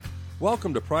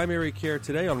Welcome to Primary Care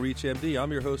Today on ReachMD.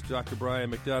 I'm your host, Dr. Brian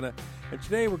McDonough, and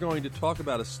today we're going to talk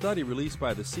about a study released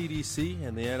by the CDC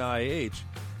and the NIH.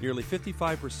 Nearly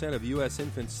 55% of U.S.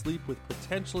 infants sleep with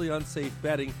potentially unsafe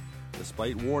bedding,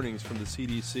 despite warnings from the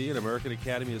CDC and American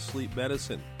Academy of Sleep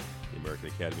Medicine. The American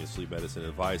Academy of Sleep Medicine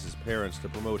advises parents to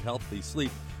promote healthy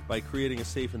sleep by creating a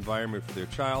safe environment for their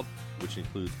child, which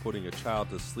includes putting a child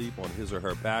to sleep on his or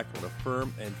her back on a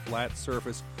firm and flat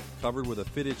surface covered with a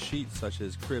fitted sheet such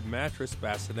as crib mattress,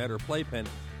 bassinet, or playpen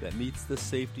that meets the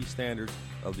safety standards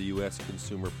of the U.S.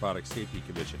 Consumer Product Safety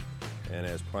Commission. And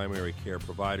as primary care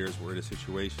providers, we're in a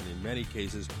situation in many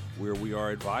cases where we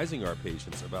are advising our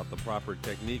patients about the proper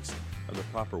techniques and the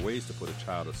proper ways to put a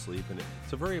child to sleep. And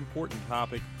it's a very important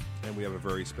topic, and we have a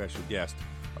very special guest.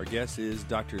 Our guest is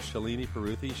Dr. Shalini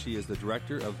Paruthi. She is the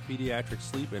Director of Pediatric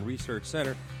Sleep and Research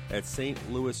Center at St.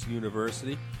 Louis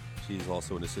University. She's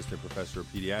also an assistant professor of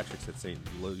pediatrics at St.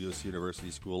 Louis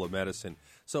University School of Medicine.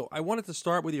 So I wanted to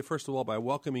start with you, first of all, by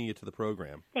welcoming you to the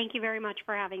program. Thank you very much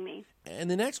for having me. And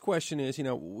the next question is,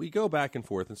 we go back and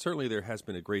forth, and certainly there has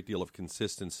been a great deal of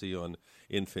consistency on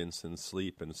infants and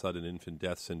sleep and sudden infant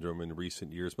death syndrome in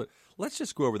recent years. But let's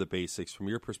just go over the basics from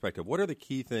your perspective. What are the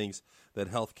key things that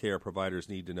healthcare providers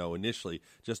need to know initially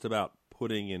just about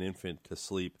putting an infant to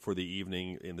sleep for the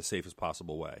evening in the safest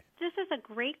possible way? This is a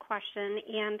great question,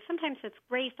 and sometimes it's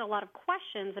raised a lot of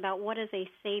questions about what is a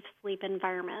safe sleep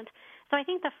environment. So I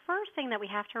think the first thing that we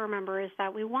have to remember is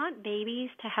that we want babies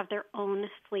to have their own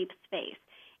sleep space.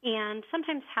 And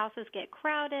sometimes houses get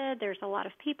crowded, there's a lot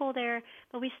of people there,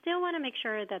 but we still want to make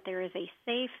sure that there is a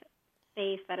safe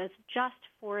space that is just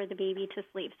for the baby to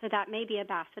sleep. So that may be a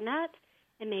bassinet,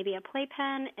 it may be a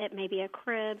playpen, it may be a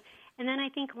crib. And then I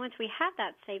think once we have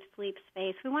that safe sleep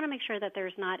space, we want to make sure that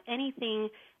there's not anything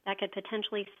that could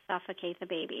potentially suffocate the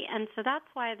baby. And so that's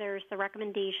why there's the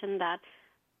recommendation that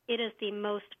it is the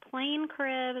most plain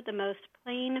crib, the most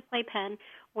plain playpen,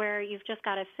 where you've just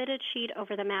got a fitted sheet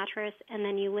over the mattress, and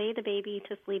then you lay the baby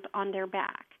to sleep on their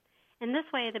back. And this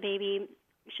way the baby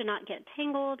should not get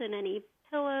tangled in any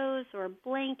pillows or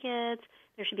blankets.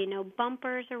 There should be no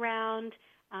bumpers around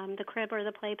the crib or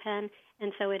the playpen.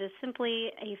 And so it is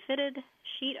simply a fitted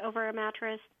sheet over a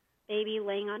mattress, baby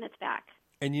laying on its back.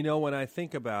 And when I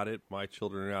think about it, my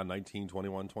children are now 19,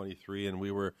 21, 23, and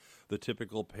we were the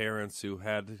typical parents who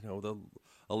had, the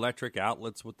electric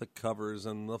outlets with the covers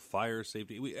and the fire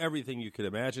safety, everything you could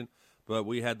imagine. But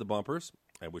we had the bumpers,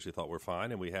 which we thought were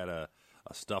fine, and we had a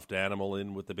stuffed animal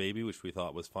in with the baby, which we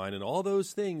thought was fine. And all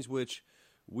those things which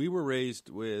we were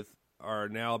raised with are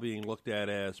now being looked at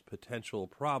as potential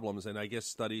problems, and I guess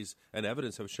studies and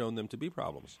evidence have shown them to be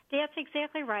problems. That's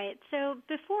exactly right. So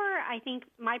before, I think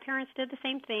my parents did the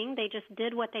same thing. They just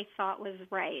did what they thought was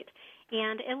right.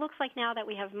 And it looks like now that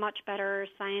we have much better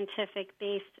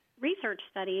scientific-based research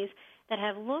studies that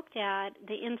have looked at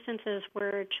the instances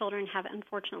where children have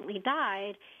unfortunately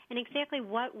died and exactly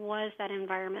what was that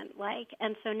environment like.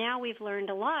 And so now we've learned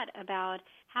a lot about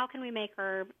how can we make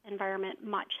our environment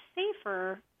much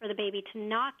safer for the baby to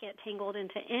not get tangled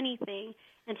into anything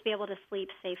and to be able to sleep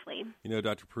safely.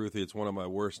 Dr. Paruthi, it's one of my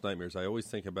worst nightmares. I always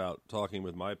think about talking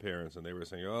with my parents, and they were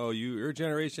saying, your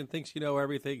generation thinks you know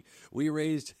everything. We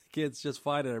raised kids just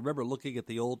fine. And I remember looking at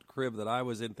the old crib that I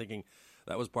was in thinking,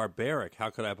 that was barbaric.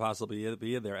 How could I possibly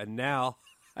be in there? And now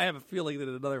I have a feeling that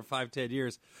in another 5-10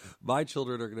 years, my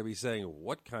children are going to be saying,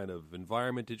 what kind of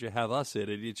environment did you have us in?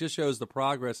 And it just shows the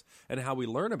progress and how we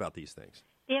learn about these things.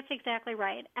 That's exactly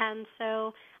right. And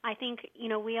so I think,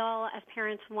 we all as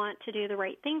parents want to do the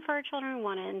right thing for our children, we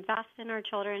want to invest in our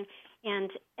children. And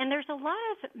there's a lot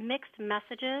of mixed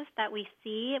messages that we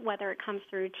see, whether it comes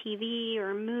through TV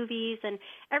or movies, and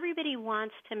everybody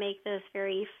wants to make this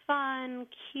very fun,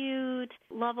 cute,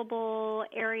 lovable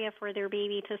area for their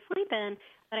baby to sleep in.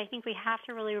 But I think we have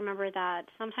to really remember that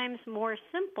sometimes more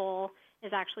simple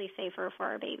is actually safer for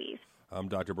our babies. I'm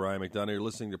Dr. Brian McDonough. You're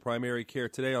listening to Primary Care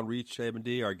Today on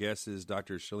ReachMD. Our guest is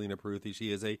Dr. Shalini Paruthi.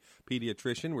 She is a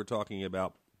pediatrician. We're talking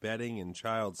about bedding and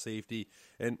child safety.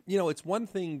 And, it's one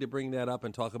thing to bring that up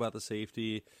and talk about the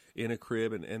safety in a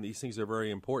crib, and these things are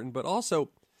very important. But also,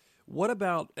 what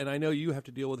about, and I know you have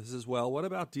to deal with this as well, what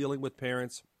about dealing with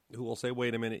parents who will say,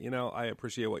 wait a minute, I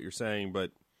appreciate what you're saying,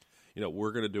 but,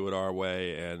 we're going to do it our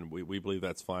way, and we believe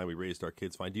that's fine. We raised our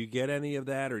kids fine. Do you get any of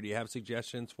that, or do you have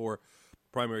suggestions for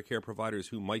primary care providers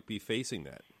who might be facing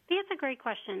that? That's a great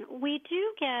question. We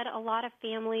do get a lot of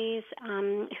families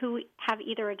who have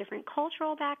either a different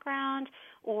cultural background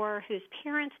or whose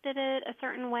parents did it a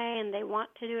certain way and they want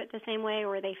to do it the same way,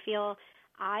 or they feel,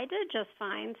 I did just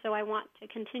fine, so I want to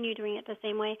continue doing it the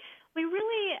same way. We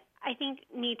really, I think,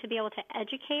 need to be able to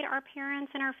educate our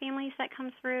parents and our families that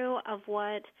come through of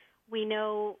what we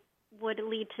know would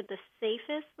lead to the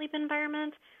safest sleep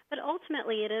environment, but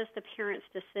ultimately it is the parent's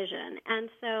decision. And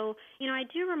so, I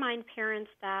do remind parents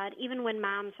that even when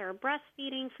moms are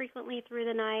breastfeeding frequently through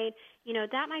the night,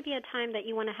 that might be a time that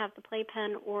you want to have the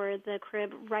playpen or the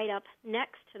crib right up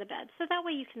next to the bed. So that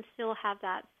way you can still have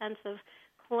that sense of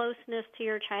closeness to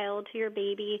your child, to your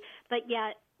baby, but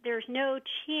yet there's no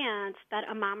chance that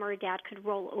a mom or a dad could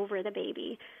roll over the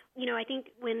baby. I think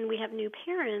when we have new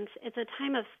parents, it's a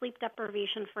time of sleep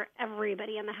deprivation for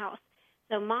everybody in the house.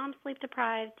 So mom's sleep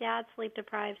deprived, dad's sleep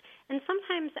deprived, and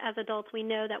sometimes as adults we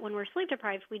know that when we're sleep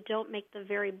deprived, we don't make the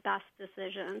very best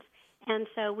decisions. And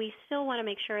so we still want to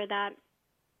make sure that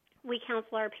we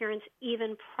counsel our parents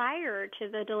even prior to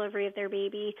the delivery of their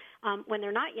baby, when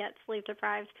they're not yet sleep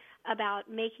deprived, about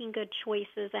making good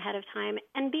choices ahead of time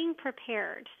and being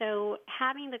prepared. So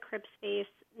having the crib space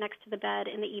next to the bed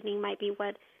in the evening might be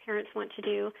what parents want to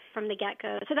do from the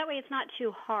get-go. So that way it's not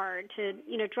too hard to,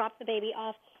 drop the baby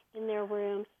off in their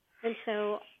room. And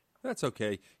so that's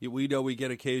okay. We know we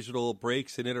get occasional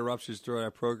breaks and interruptions during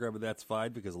our program, and that's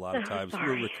fine because a lot of times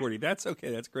we're recording. That's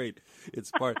okay. That's great.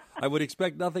 It's part. I would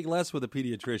expect nothing less with a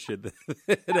pediatrician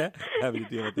than having to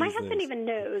deal with these My husband even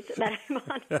knows that I'm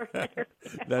on for an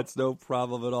interview. That's no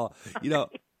problem at all.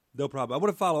 No problem. I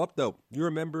want to follow up, though. You're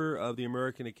a member of the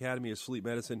American Academy of Sleep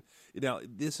Medicine. Now,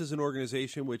 this is an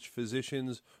organization which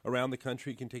physicians around the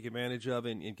country can take advantage of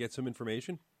and get some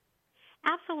information?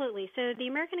 Absolutely. So the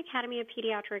American Academy of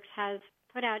Pediatrics has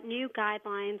put out new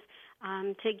guidelines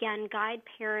to, again, guide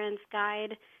parents,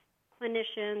 guide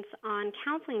clinicians on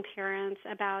counseling parents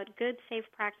about good, safe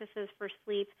practices for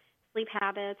sleep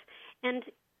habits. And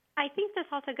I think this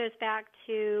also goes back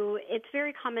to, it's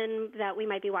very common that we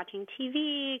might be watching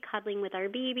TV, cuddling with our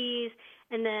babies,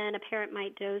 and then a parent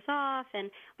might doze off, and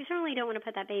we certainly don't want to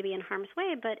put that baby in harm's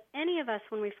way, but any of us,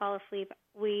 when we fall asleep,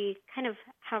 we kind of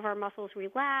have our muscles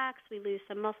relax, we lose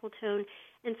some muscle tone,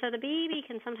 and so the baby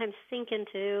can sometimes sink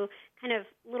into kind of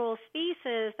little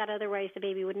spaces that otherwise the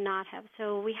baby would not have.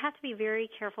 So we have to be very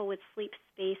careful with sleep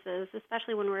spaces,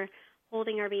 especially when we're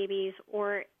holding our babies,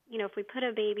 or, if we put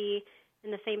a baby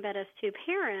in the same bed as two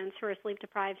parents who are sleep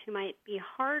deprived who might be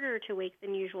harder to wake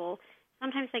than usual.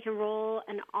 Sometimes they can roll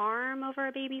an arm over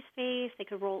a baby's face, they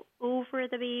could roll over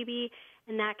the baby,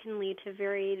 and that can lead to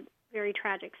very, very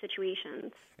tragic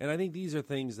situations. And I think these are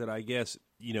things that I guess,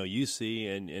 you see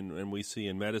and we see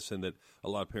in medicine that a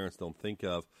lot of parents don't think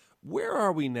of. Where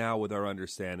are we now with our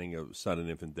understanding of sudden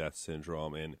infant death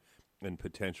syndrome and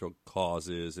potential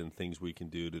causes and things we can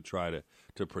do to try to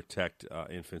protect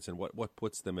infants, and what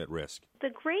puts them at risk? The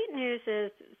great news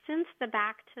is since the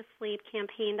Back to Sleep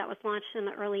campaign that was launched in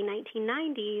the early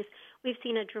 1990s, we've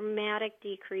seen a dramatic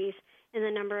decrease in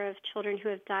the number of children who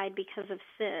have died because of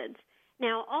SIDS.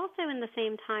 Now, also in the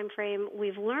same time frame,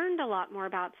 we've learned a lot more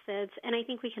about SIDS, and I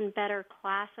think we can better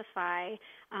classify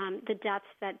the deaths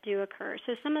that do occur.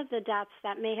 So some of the deaths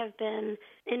that may have been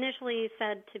initially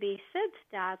said to be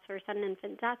SIDS deaths or sudden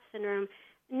infant death syndrome,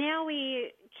 now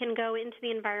we can go into the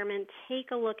environment,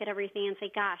 take a look at everything and say,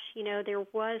 gosh, there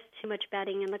was too much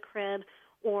bedding in the crib,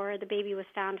 or the baby was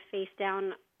found face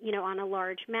down, on a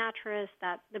large mattress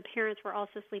that the parents were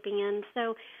also sleeping in.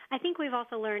 So I think we've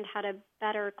also learned how to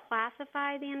better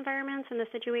classify the environments and the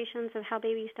situations of how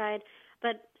babies died,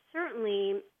 but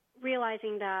certainly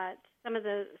realizing that some of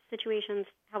the situations,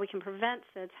 how we can prevent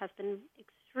SIDS, has been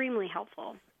extremely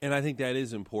helpful. And I think that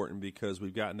is important because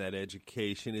we've gotten that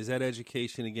education. Is that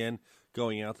education, again,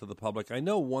 going out to the public? I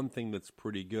know one thing that's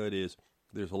pretty good is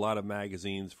there's a lot of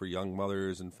magazines for young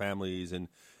mothers and families and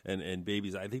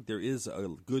babies. I think there is a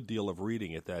good deal of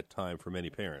reading at that time for many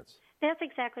parents. That's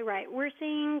exactly right. We're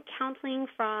seeing counseling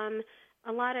from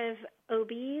a lot of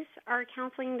OBs are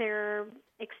counseling their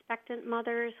expectant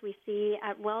mothers. We see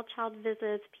at well child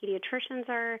visits, pediatricians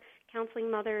are counseling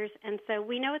mothers. And so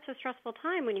we know it's a stressful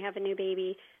time when you have a new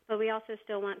baby, but we also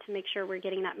still want to make sure we're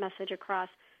getting that message across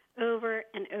over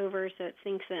and over so it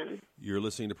sinks in. You're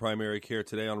listening to Primary Care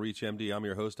Today on ReachMD. I'm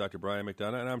your host, Dr. Brian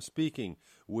McDonough, and I'm speaking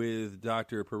with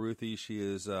Dr. Paruthi. She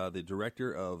is the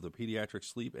director of the Pediatric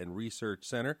Sleep and Research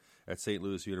Center at St.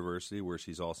 Louis University, where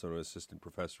she's also an assistant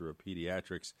professor of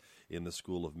pediatrics in the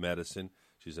School of Medicine.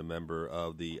 She's a member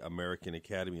of the American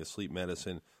Academy of Sleep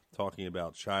Medicine, talking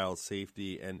about child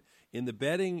safety. And in the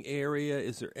bedding area,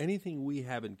 is there anything we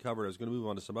haven't covered? I was going to move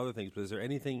on to some other things, but is there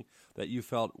anything that you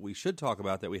felt we should talk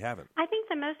about that we haven't? I think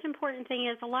the most important thing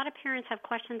is a lot of parents have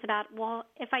questions about, well,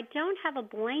 if I don't have a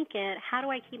blanket, how do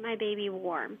I keep my baby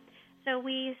warm? So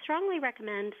we strongly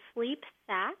recommend sleep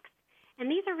sacks,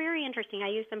 and these are very interesting. I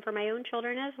use them for my own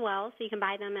children as well, so you can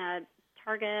buy them at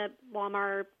Target,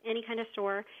 Walmart, any kind of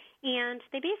store. And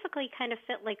they basically kind of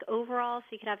fit like overalls,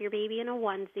 so you could have your baby in a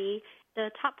onesie. The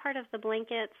top part of the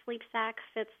blanket sleep sack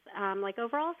fits like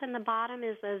overalls, and the bottom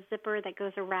is a zipper that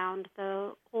goes around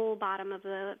the whole bottom of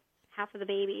the half of the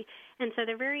baby. And so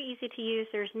they're very easy to use.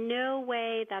 There's no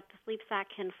way that the sleep sack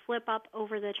can flip up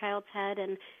over the child's head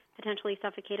and potentially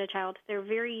suffocate a child. They're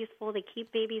very useful. They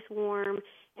keep babies warm,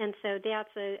 and so that's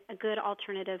a good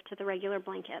alternative to the regular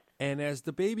blanket. And as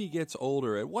the baby gets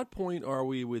older, at what point are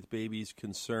we with babies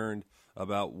concerned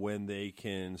about when they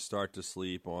can start to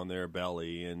sleep on their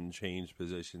belly and change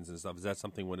positions and stuff? Is that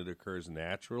something when it occurs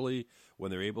naturally,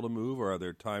 when they're able to move, or are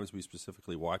there times we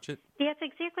specifically watch it? That's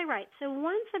exactly right. So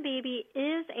once a baby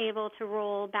is able to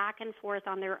roll back and forth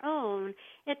on their own,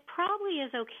 it probably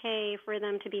is okay for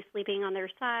them to be sleeping on their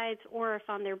sides, or if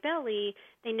on their belly,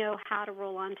 they know how to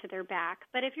roll onto their back.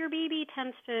 But if your baby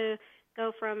tends to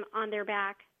go from on their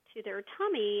back to their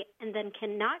tummy and then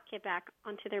cannot get back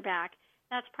onto their back,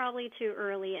 that's probably too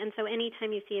early. And so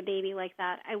anytime you see a baby like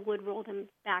that, I would roll them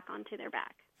back onto their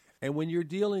back. And when you're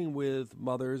dealing with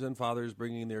mothers and fathers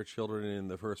bringing their children in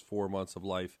the first 4 months of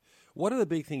life, what are the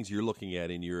big things you're looking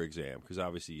at in your exam? Because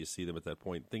obviously you see them at that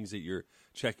point, things that you're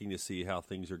checking to see how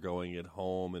things are going at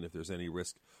home and if there's any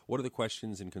risk. What are the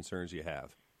questions and concerns you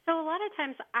have? So a lot of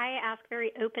times I ask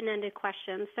very open-ended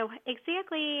questions. So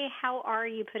exactly how are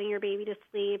you putting your baby to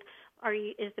sleep?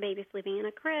 Is the baby sleeping in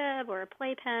a crib or a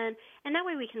playpen? And that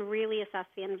way we can really assess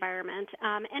the environment.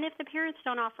 And if the parents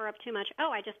don't offer up too much,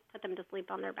 I just put them to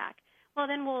sleep on their back. Well,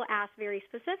 then we'll ask very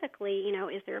specifically,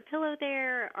 is there a pillow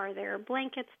there? Are there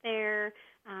blankets there?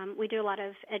 We do a lot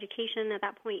of education at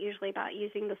that point, usually about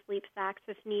using the sleep sacks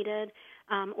if needed,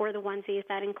 or the onesies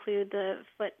that include the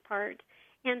foot part.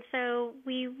 And so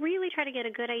we really try to get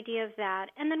a good idea of that.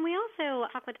 And then we also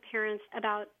talk with the parents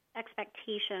about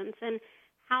expectations and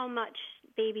how much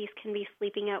babies can be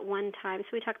sleeping at one time. So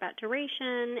we talk about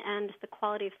duration and the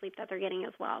quality of sleep that they're getting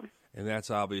as well. And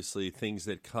that's obviously things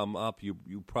that come up. You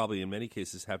probably in many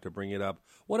cases have to bring it up.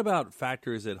 What about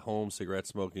factors at home, cigarette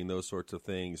smoking, those sorts of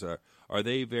things? Are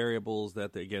they variables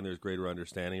that, again, there's greater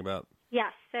understanding about?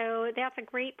 Yes, so that's a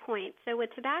great point. So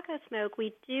with tobacco smoke,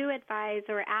 we do advise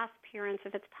or ask parents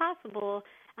if it's possible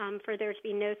for there to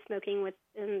be no smoking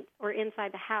within or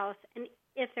inside the house. And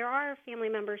if there are family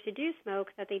members who do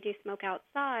smoke, that they do smoke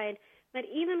outside. But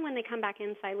even when they come back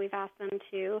inside, we've asked them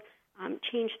to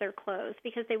change their clothes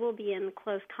because they will be in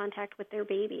close contact with their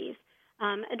babies.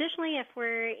 Additionally, if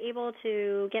we're able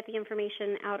to get the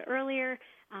information out earlier,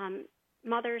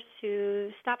 mothers who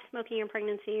stop smoking in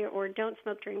pregnancy or don't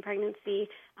smoke during pregnancy,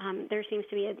 there seems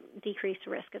to be a decreased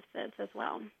risk of SIDS as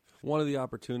well. One of the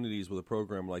opportunities with a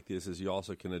program like this is you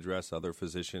also can address other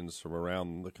physicians from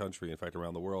around the country, in fact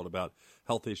around the world, about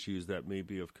health issues that may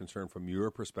be of concern from your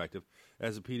perspective.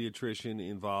 As a pediatrician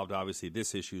involved, obviously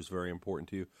this issue is very important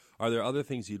to you. Are there other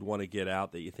things you'd want to get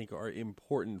out that you think are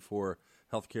important for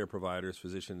healthcare providers,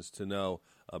 physicians to know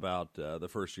about the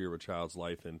first year of a child's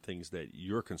life and things that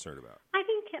you're concerned about? I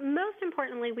think most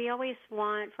importantly, we always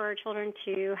want for our children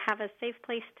to have a safe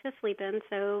place to sleep in,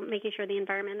 so making sure the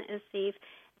environment is safe.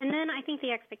 And then I think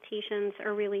the expectations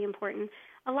are really important.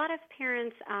 A lot of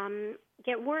parents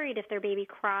get worried if their baby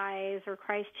cries or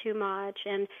cries too much.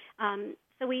 And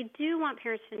so we do want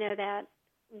parents to know that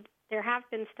there have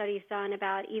been studies done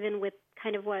about even with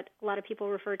kind of what a lot of people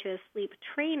refer to as sleep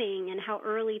training and how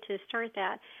early to start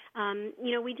that.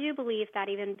 We do believe that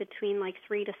even between like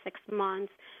 3 to 6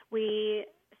 months, we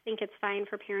think it's fine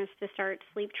for parents to start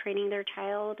sleep training their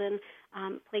child and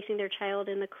placing their child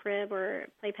in the crib or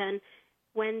playpen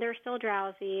when they're still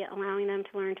drowsy, allowing them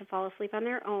to learn to fall asleep on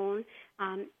their own.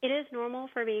 It is normal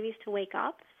for babies to wake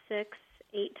up 6-8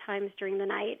 times during the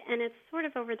night, and it's sort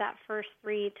of over that first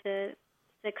 3 to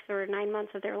 6 or 9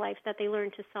 months of their life that they learn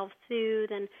to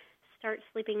self-soothe and start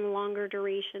sleeping longer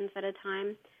durations at a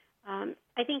time.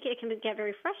 I think it can get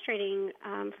very frustrating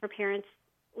for parents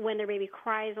when their baby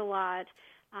cries a lot.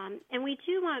 And we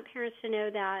do want parents to know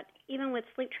that even with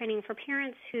sleep training, for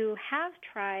parents who have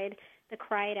tried the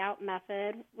cry it out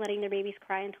method, letting their babies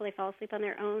cry until they fall asleep on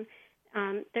their own,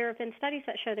 there have been studies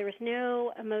that show there was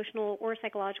no emotional or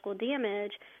psychological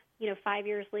damage, 5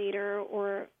 years later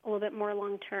or a little bit more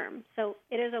long term. So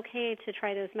it is okay to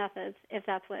try those methods if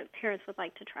that's what parents would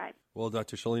like to try. Well,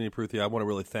 Dr. Shalini Pruthi, I want to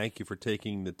really thank you for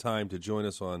taking the time to join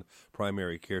us on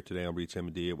Primary Care today on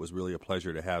ReachMD. It was really a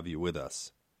pleasure to have you with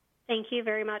us. Thank you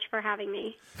very much for having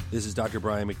me. This is Dr.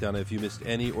 Brian McDonough. If you missed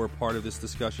any or part of this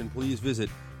discussion, please visit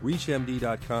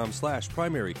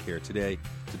reachmd.com/primary care today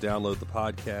to download the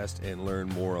podcast and learn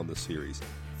more on the series.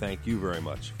 Thank you very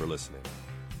much for listening.